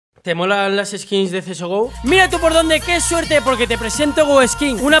¿Te molan las skins de CSGO? Mira tú por dónde, qué suerte, porque te presento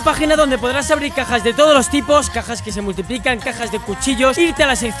GoSkin, una página donde podrás abrir cajas de todos los tipos, cajas que se multiplican, cajas de cuchillos, irte a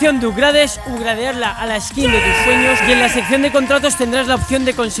la sección de upgrades, upgradearla a la skin de tus sueños, y en la sección de contratos tendrás la opción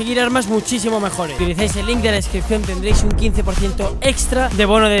de conseguir armas muchísimo mejores. Si utilizáis el link de la descripción tendréis un 15% extra de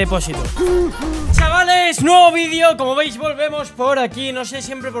bono de depósito. Chavales, nuevo vídeo, como veis volvemos por aquí, no sé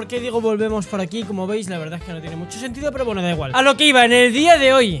siempre por qué digo volvemos por aquí, como veis la verdad es que no tiene mucho sentido, pero bueno, da igual. A lo que iba, en el día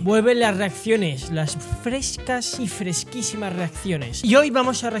de hoy vuelven las reacciones, las frescas y fresquísimas reacciones. Y hoy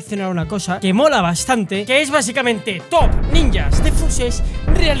vamos a reaccionar a una cosa que mola bastante, que es básicamente top ninjas defuses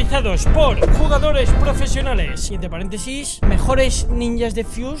realizados por jugadores profesionales. Y entre paréntesis, mejores ninjas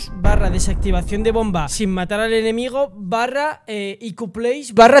defuse barra desactivación de bomba sin matar al enemigo barra IQ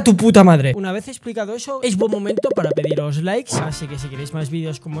plays barra tu puta madre. Una vez explicado eso, es buen momento para pediros likes, así que si queréis más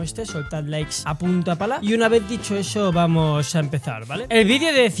vídeos como este, soltad likes a punta pala. Y una vez dicho eso, vamos a empezar, ¿vale? El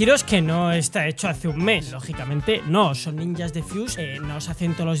vídeo de deciros que no está hecho hace un mes, lógicamente no, son ninjas defuse, no se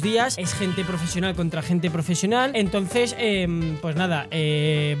hacen todos los días, es gente profesional contra gente profesional. Entonces, pues nada,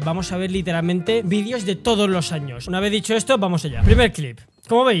 vamos a ver literalmente vídeos de todos los años. Una vez dicho esto, vamos allá. Primer clip.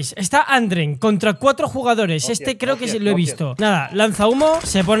 Como veis, está Andren contra 4 jugadores. Este creo que lo he visto. Nada, lanza humo,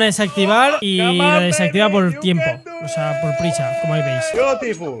 se pone a desactivar y lo desactiva por tiempo. O sea, por prisa, como ahí veis.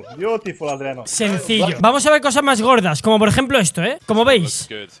 Beautiful, Adreno. Sencillo. Vamos a ver cosas más gordas, como por ejemplo esto, ¿eh? Como veis,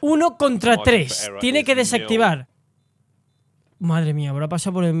 1 contra 3. Tiene que desactivar. Madre mía, habrá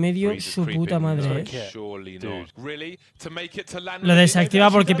pasado por el medio su puta madre, ¿eh? Lo desactiva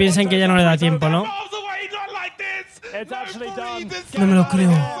porque piensan que ya no le da tiempo, ¿no? No me lo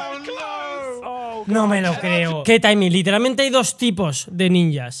creo. No me lo creo. ¿Qué timing? Literalmente hay dos tipos de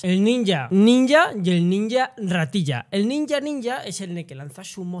ninjas. El ninja y el ninja ratilla. El ninja es el que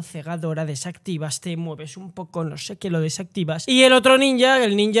lanzas humo, cegadora, desactivas, te mueves un poco, no sé qué, lo desactivas. Y el otro ninja,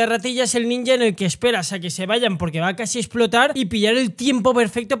 el ninja ratilla, es el ninja en el que esperas a que se vayan porque va a casi explotar y pillar el tiempo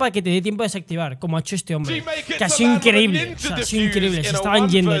perfecto para que te dé tiempo de desactivar, como ha hecho este hombre. Que ha sido increíble. O sea, ha sido increíble. Se estaban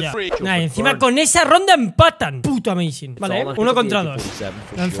yendo ya. Nada, encima con esa ronda empatan. Puto amazing. Vale, 1 contra 2.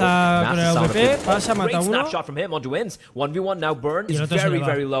 Lanza con el AWP. Pasa, mata a uno. Y el otro se le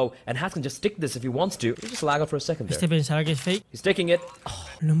va. Este pensará que es fake.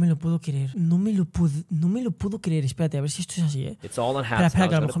 No me lo puedo creer. No me lo puedo creer. Espérate, a ver si esto es así, Espera,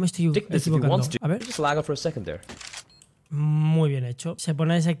 que a lo mejor me estoy equivocando. A ver. Muy bien hecho. Se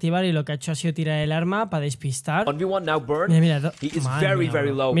pone a desactivar y lo que ha hecho ha sido tirar el arma para despistar. Mira.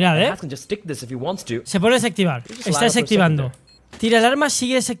 Mirad, Se pone a desactivar. Está desactivando. Tira el arma,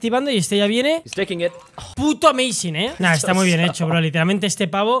 sigue desactivando y este ya viene. Puto amazing, Nah, está muy bien hecho, bro. Literalmente este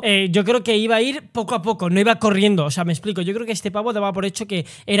pavo, yo creo que iba a ir poco a poco, no iba corriendo. O sea, me explico, yo creo que este pavo daba por hecho que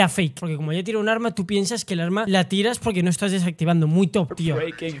era fake. Porque como ya tira un arma, tú piensas que el arma la tiras porque no estás desactivando. Muy top, tío.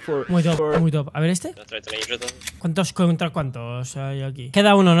 Muy top, muy top. A ver este. ¿Cuántos contra cuántos hay aquí?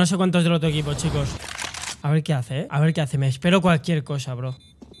 Queda uno, no sé cuántos del otro equipo, chicos. A ver qué hace, A ver qué hace. Me espero cualquier cosa, bro.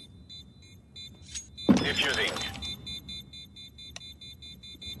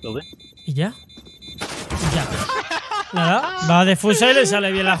 ¿Y ya? Ya. Nada, va a Defuse y le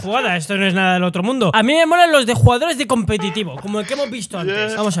sale bien la jugada. Esto no es nada del otro mundo. A mí me molan los de jugadores de competitivo, como el que hemos visto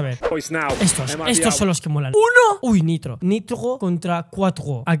antes. Vamos a ver. Estos son los que molan. ¡Uno! Uy, Nitro contra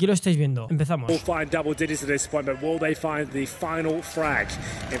 4. Aquí lo estáis viendo. Empezamos.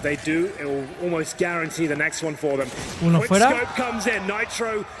 Uno fuera.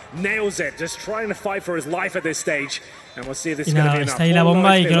 Y nada, está ahí la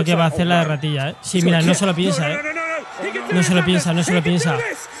bomba y creo que va a hacer la de ratilla, Sí, mira, no se lo piensa, No se lo piensa.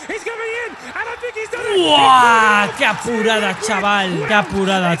 ¡Uah! ¡Qué apurada, chaval! ¡Qué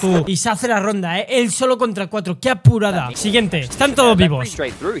apurada, tú! Y se hace la ronda, Él solo contra 4. ¡Qué apurada! Siguiente. Están todos vivos.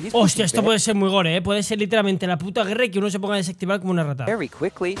 Hostia, esto puede ser muy gore, Puede ser literalmente la puta guerra y que uno se ponga a desactivar como una rata.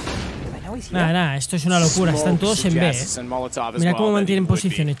 Nada, esto es una locura. Están todos en B, Mira cómo mantienen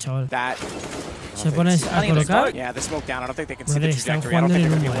posiciones, chaval. Se pone a colocar. Madre, están jugando en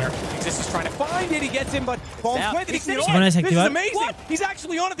el humo, Se pone a desactivar.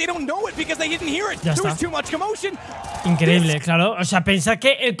 Ya está. Increíble, claro. O sea, pensad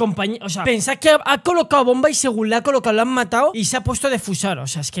que el compañero. O sea, pensad que ha colocado bomba y según la ha colocado, lo han matado y se ha puesto a defusar. O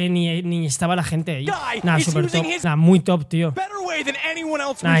sea, es que ni estaba la gente ahí. Nada, súper top. Nada, muy top, tío.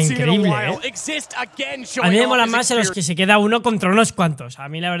 Nada, increíble, A mí me molan más a los que se queda uno contra unos cuantos. A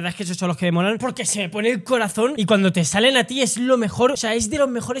mí la verdad es que esos son los que me molan porque se me pone el corazón y cuando te salen a ti es lo mejor. O sea, es de los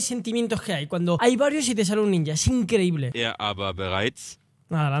mejores sentimientos que hay. Cuando hay varios y te sale un ninja. Es increíble.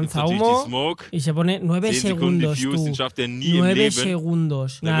 Nada, lanza humo y se pone 9 segundos, tú. 9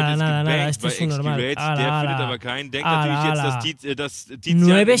 segundos. Nada. Este es un normal.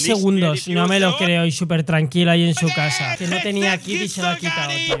 9 segundos. No me lo creo. Y súper tranquilo ahí en su casa. Que no tenía kit y se lo ha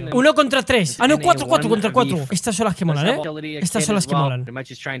quitado, tío. 1 contra 3. Ah, no, 4 contra 4. Estas son las que molan, Estas son las que molan.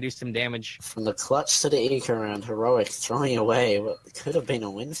 From the clutch to the eco round, heroic throwing away what could have been a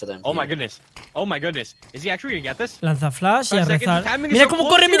win for them. Oh my goodness. Is he actually gonna get this? Lanza flash y a rezar. Mira cómo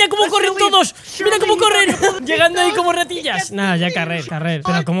corren todos. Mira cómo corren. Llegando ahí como ratillas. Nada, ya carrer.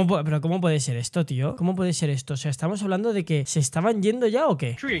 Pero ¿cómo puede ser esto, tío? ¿Cómo puede ser esto? O sea, ¿estamos hablando de que se estaban yendo ya o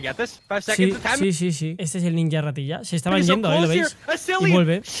qué? Sí. Este es el ninja ratilla. Se estaban yendo, ahí lo veis.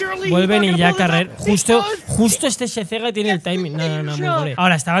 Y vuelven y ya carrer. Justo este se cega y tiene el timing. No, muy gore.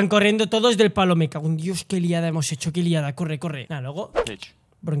 Ahora, estaban corriendo todos del palo. Me cago en Dios, qué liada hemos hecho, qué liada. Corre. Nada, luego...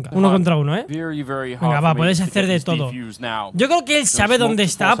 Bronca. 1 contra 1, Venga, va, puedes hacer de todo. Yo creo que él sabe dónde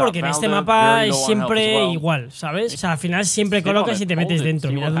está, porque en este mapa es siempre igual, ¿sabes? O sea, al final siempre colocas y te metes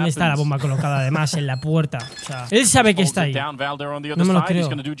dentro. Mira dónde está la bomba colocada, además, en la puerta. O sea, él sabe que está ahí. No me lo creo.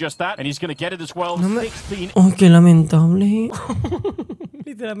 Oh, qué lamentable.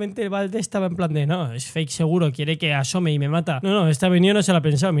 Literalmente el balde estaba en plan de no, es fake seguro, quiere que asome y me mata. No, esta venido no se la ha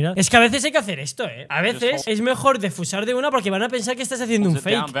pensado, mirad. Es que a veces hay que hacer esto, A veces es mejor defusar de una porque van a pensar que estás haciendo un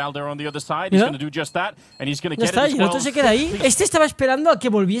fake. Ya está, y el otro se queda ahí. Este estaba esperando a que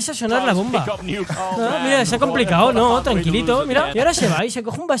volviese a sonar la bomba. Mira, se ha complicado, no, tranquilito. Mira, y ahora se va y se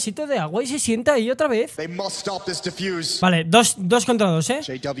coge un vasito de agua y se sienta ahí otra vez. Vale, 2 contra 2, Ya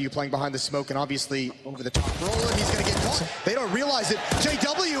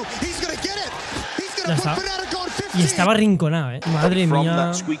está. Y estaba rinconado, Madre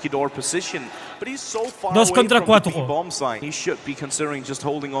mía. 2 contra 4.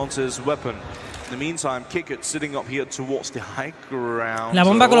 La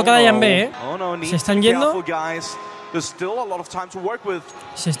bomba colocada ya en B, Se están yendo.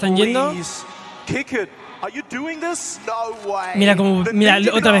 Mira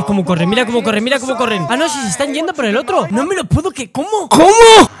otra vez cómo corren. Mira cómo corren. Ah, no, si se están yendo por el otro. No me lo puedo que. ¿Cómo?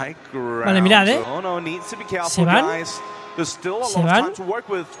 Vale, mirad, Se van.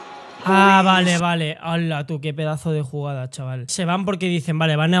 Ah, vale. Hola, tú, qué pedazo de jugada, chaval. Se van porque dicen,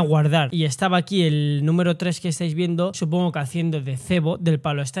 vale, van a guardar. Y estaba aquí el número 3 que estáis viendo, supongo que haciendo de cebo del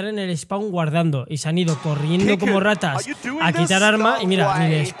palo. Están en el spawn guardando y se han ido corriendo como ratas a quitar arma. Y mira, ni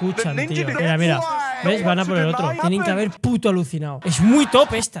le escuchan, tío. Mira. ¿Ves? Van a por el otro. Tienen que haber puto alucinado. Es muy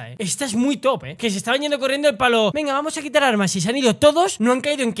top esta, Esta es muy top, Que se estaban yendo corriendo el palo. Venga, vamos a quitar armas. Y se han ido todos. No han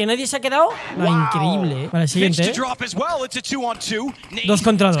caído en que nadie se ha quedado. Increíble, Vale, siguiente, 2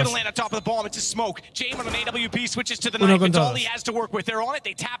 contra 2. 1 contra 2.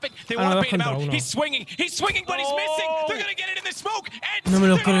 Ah, no, 2 contra 1. No me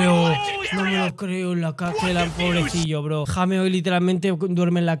lo creo. La caca, pobrecillo, bro. Jame hoy literalmente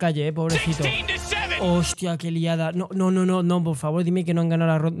duerme en la calle, pobrecito. Hostia, qué liada. No, por favor, dime que no han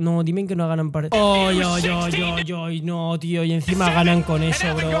ganado la ronda. No, dime que no ganan par. No, tío. Y encima ganan con eso,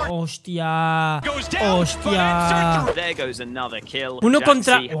 bro. Hostia. 1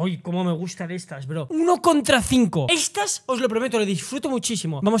 contra. Uy, cómo me gustan estas, bro. 1 contra 5. Estas, os lo prometo, lo disfruto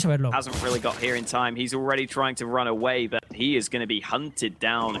muchísimo. Vamos a verlo.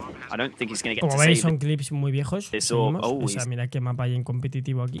 Como veis, son clips muy viejos. O sea, mira qué mapa hay en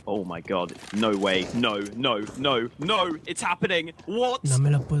competitivo aquí. Oh my god. No way. No. It's happening. What? No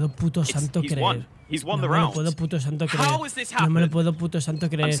me lo puedo puto santo creer. No me lo puedo puto santo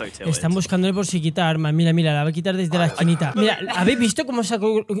creer. Están buscándole por si quita armas. Mira, la va a quitar desde la esquinita. Mira, ¿habéis visto cómo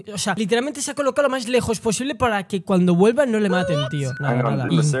sacó? O sea, literalmente se ha colocado lo más lejos posible para que cuando vuelvan no le maten, tío. Nada.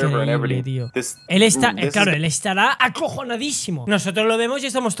 Increíble, tío. Él está, claro, él estará acojonadísimo. Nosotros lo vemos y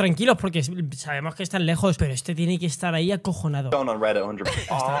estamos tranquilos porque sabemos que están lejos, pero este tiene que estar ahí acojonado.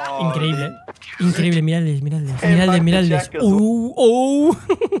 Increíble, miradles.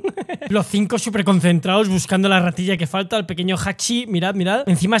 Los 5 súper concentrados buscando la ratilla que falta, el pequeño Hachi, mirad.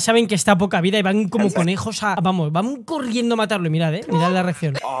 Encima saben que está a poca vida y van como conejos van corriendo a matarlo. Mirad, mirad la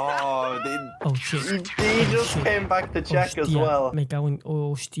reacción. Oh, shit. Me cago en...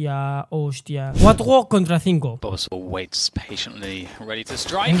 Hostia. 4 contra 5.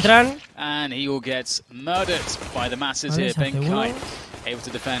 Entran. Able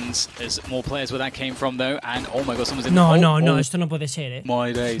to defend as more players where that came from though, and oh my god, someone's in No, esto no puede ser,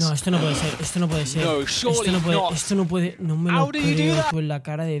 My days. No, esto no puede ser. No, surely esto no puede. No me lo creo, tú en la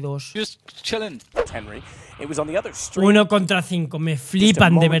cara de 2. Just chilling. 1 contra 5, me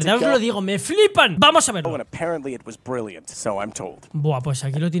flipan, de verdad os lo digo, me flipan. Vamos a verlo. Buah, pues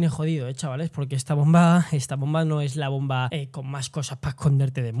aquí lo tiene jodido, chavales, porque esta bomba no es la bomba con más cosas para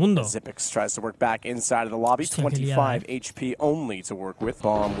esconderte del mundo. Hostia, qué liada,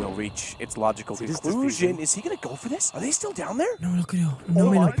 No me lo creo, no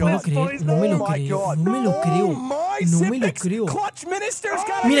me lo puedo creer, no me lo creo, no me lo creo, no me lo creo.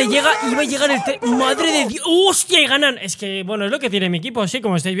 Mira, iba a llegar el... ¡Madre de Dios! ¡Hostia! Y ganan. Es que, bueno, es lo que tiene mi equipo, sí,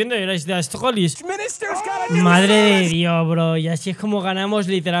 como estáis viendo, erais de Astrolis. Madre de Dios, bro. Y así es como ganamos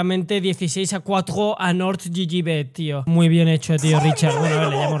literalmente 16-4 a North GGB, tío. Muy bien hecho, tío, Richard. Bueno, a ver,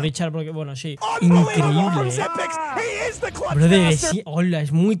 le llamo Richard porque, bueno, sí. Increíble, Brother, sí. Hola,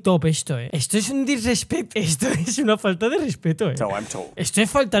 es muy top esto, Esto es un disrespect. Esto es una falta de respeto, Esto es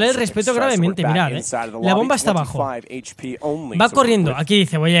faltarle el respeto gravemente. Mirad, La bomba está abajo. Va corriendo. Aquí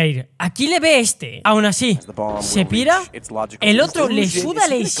dice, voy a ir. Aquí le ve este. Aún así, se pira. El otro le suda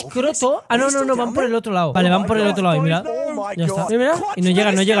el escroto. Ah, no, van por el otro lado. Vale, van por el otro lado. Y mirad. Ya está. Mira. Y no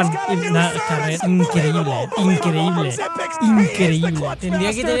llegan. Increíble.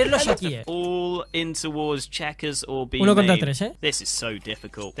 Tendría que tenerlos aquí, All in towards checkers or B 1 contra 3, This is so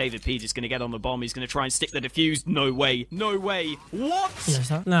difficult. David P just gonna get on the bomb. He's gonna try and stick the defuse. No way. What? Ya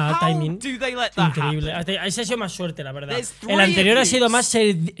está. Nada, timing. Do they let that increíble. Ese ha sido más suerte, la verdad. El anterior ha sido más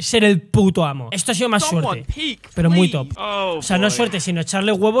ser el puto amo. Esto ha sido más suerte, pero muy top. O sea, no es suerte, sino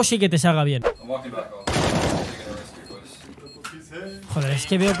echarle huevos y que te salga bien. Joder, es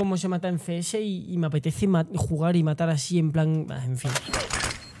que veo cómo se mata en CS y me apetece jugar y matar así en plan... En fin.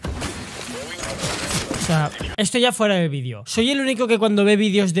 O sea, esto ya fuera del vídeo. Soy el único que cuando ve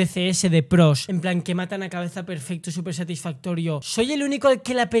vídeos de CS de pros, en plan que matan a cabeza perfecto, súper satisfactorio, soy el único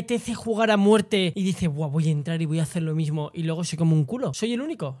que le apetece jugar a muerte y dice, buah, voy a entrar y voy a hacer lo mismo y luego se come un culo. ¿Soy el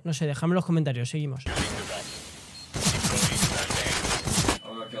único? No sé, dejadme en los comentarios, seguimos.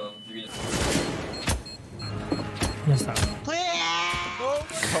 Ya está.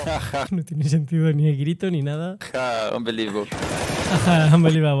 No tiene sentido ni el grito ni nada. Unbelievable.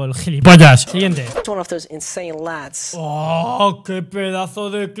 Unbelievable. Gilipollas. Siguiente. Lads. Oh, qué pedazo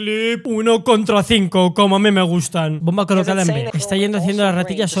de clip. 1 contra 5, como a mí me gustan. Bomba colocada en B. Está yendo haciendo la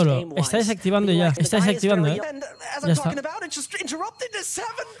ratilla solo. Está desactivando ya. Está desactivando, Ya está.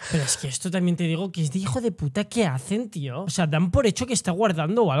 Pero es que esto también te digo que es de hijo de puta que hacen, tío. O sea, dan por hecho que está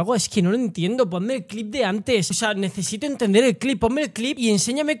guardando o algo. Es que no lo entiendo. Ponme el clip de antes. O sea, necesito entender el clip. Ponme el clip y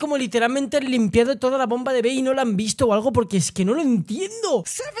enséñame cómo literalmente han limpiado toda la bomba de B y no la han visto o algo, porque es que no lo entiendo.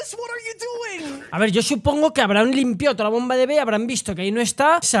 A ver, yo supongo que habrán limpiado toda la bomba de B, habrán visto que ahí no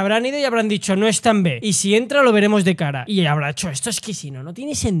está, se habrán ido y habrán dicho no está en B. Y si entra lo veremos de cara. Y habrá hecho esto. Es que si no, no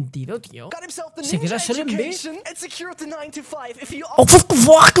tiene sentido, tío. Se queda solo en B. Oh,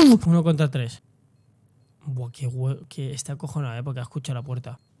 fuck. 1 contra 3. Buah, que está acojonado, porque ha escuchado la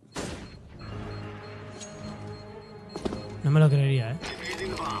puerta. No me lo creería,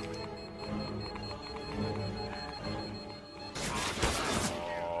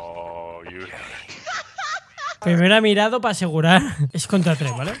 Primero ha mirado para asegurar. Es contra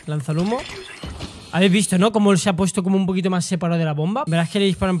 3, ¿vale? Lanza el humo. Habéis visto, ¿no? Cómo se ha puesto como un poquito más separado de la bomba. Verás que le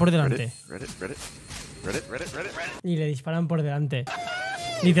disparan por delante. Y le disparan por delante.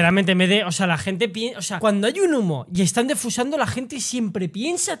 Literalmente me de... O sea, la gente piensa... O sea, cuando hay un humo y están defusando, la gente siempre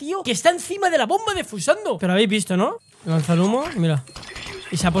piensa, tío, que está encima de la bomba defusando. Pero habéis visto, ¿no? Lanza el humo, mira.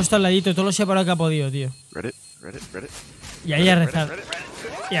 Y se ha puesto al ladito, todo lo separado que ha podido, tío. Y ahí a rezar.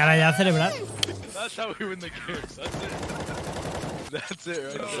 Y ahora ya a celebrar.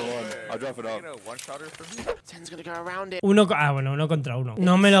 Uno contra uno.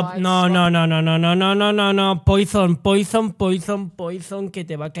 No me lo... No. Poison, que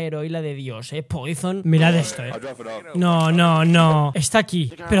te va a caer hoy la de Dios, Poison. Mirad esto, No. Está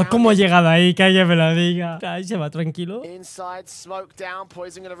aquí. Pero ¿cómo ha llegado ahí? Que alguien me lo diga. Ay, se va tranquilo.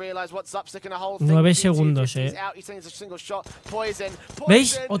 9 segundos,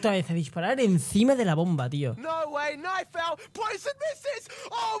 ¿Veis? Otra vez a disparar encima de la bomba, tío.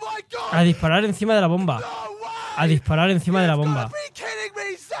 A disparar encima de la bomba.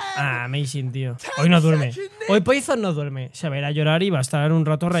 Amazing, tío. Hoy no duerme. Hoy Poison no duerme. Se va a ir a llorar y va a estar un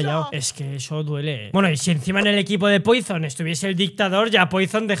rato rayado. Es que eso duele. Bueno, y si encima en el equipo de Poison estuviese el dictador, ya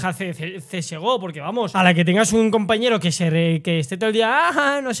Poison deja CSGO. Porque vamos, a la que tengas un compañero que esté todo el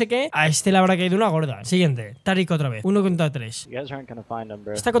día, no sé qué, a este le habrá caído una gorda. Siguiente, Tarik otra vez. 1 contra 3.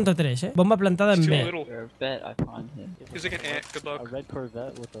 Está contra 3, Bomba plantada en B.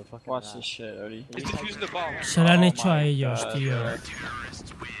 Se lo han hecho a ellos, tío.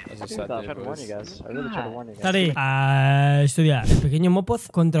 Tari, a estudiar. El pequeño Mopoz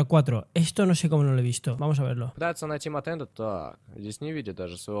contra 4. Esto no sé cómo no lo he visto. Vamos a verlo. Пытается найти Матенда, так, здесь не видит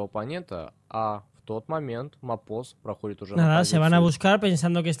даже своего оппонента, а в тот момент Мопоз проходит уже. Nada, se van a buscar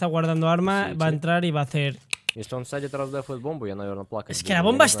pensando que está guardando arma, va a entrar y va a hacer... Если он садит раздефает бомбу, я, наверное, плакать Es que la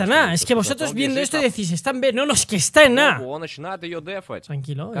bomba está en A. Es que vosotros viendo esto decís, está en B. No, no, es que está en A. Он начинает ее дефать.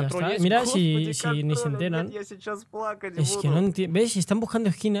 Tranquilo, ya está. Mira, si ni se enteran. Es que no entiendo. ¿Ves? Si están buscando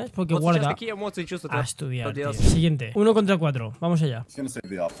esquinas porque guarda. A estudiar, tío. Siguiente. 1 contra 4. Vamos allá. Se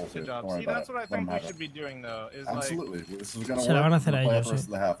la van a hacer a ellos,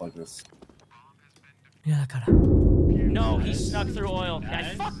 Mira la cara.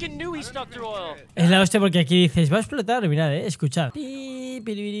 Es la hostia porque aquí dices, va a explotar. Mirad, escuchad.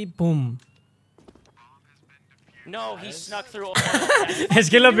 Pum. Es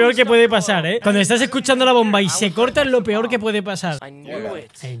que es lo peor que puede pasar, Cuando estás escuchando la bomba y se corta es lo peor que puede pasar. I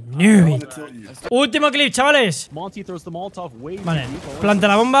knew it. Último clip, chavales. Vale, planta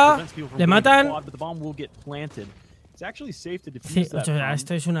la bomba, le matan. Sí, o sea,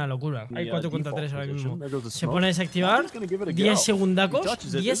 esto es una locura. Hay 4 contra 3 ahora mismo. Se pone a desactivar. 10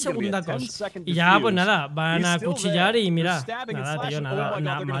 segundacos. 10 segundacos. Y ya, pues nada, van a cuchillar y mira. Nada, tío,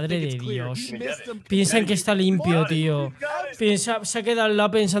 nada. Madre de Dios. Piensan que está limpio, tío. Se ha quedado al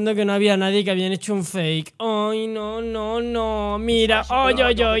lado pensando que no había nadie, que habían hecho un fake. Ay, no. Mira. Ay.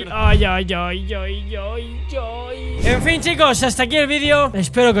 En fin, chicos, hasta aquí el vídeo.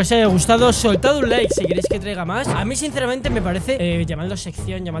 Espero que os haya gustado. Soltad un like si queréis que traiga más. A mí, sinceramente, me parece, llamadlo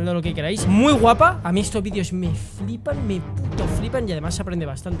sección, llamadlo lo que queráis, muy guapa. A mí estos vídeos me flipan, me puto flipan. Y además se aprende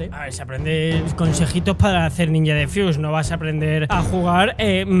bastante. A ver, se aprende consejitos para hacer ninja defuse. No vas a aprender a jugar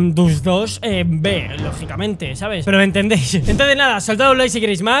Dus 2 B, lógicamente, ¿sabes? Pero me entendéis. Entonces nada, soltad un like si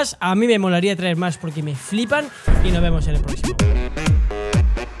queréis más. A mí me molaría traer más porque me flipan. Y nos vemos en el próximo.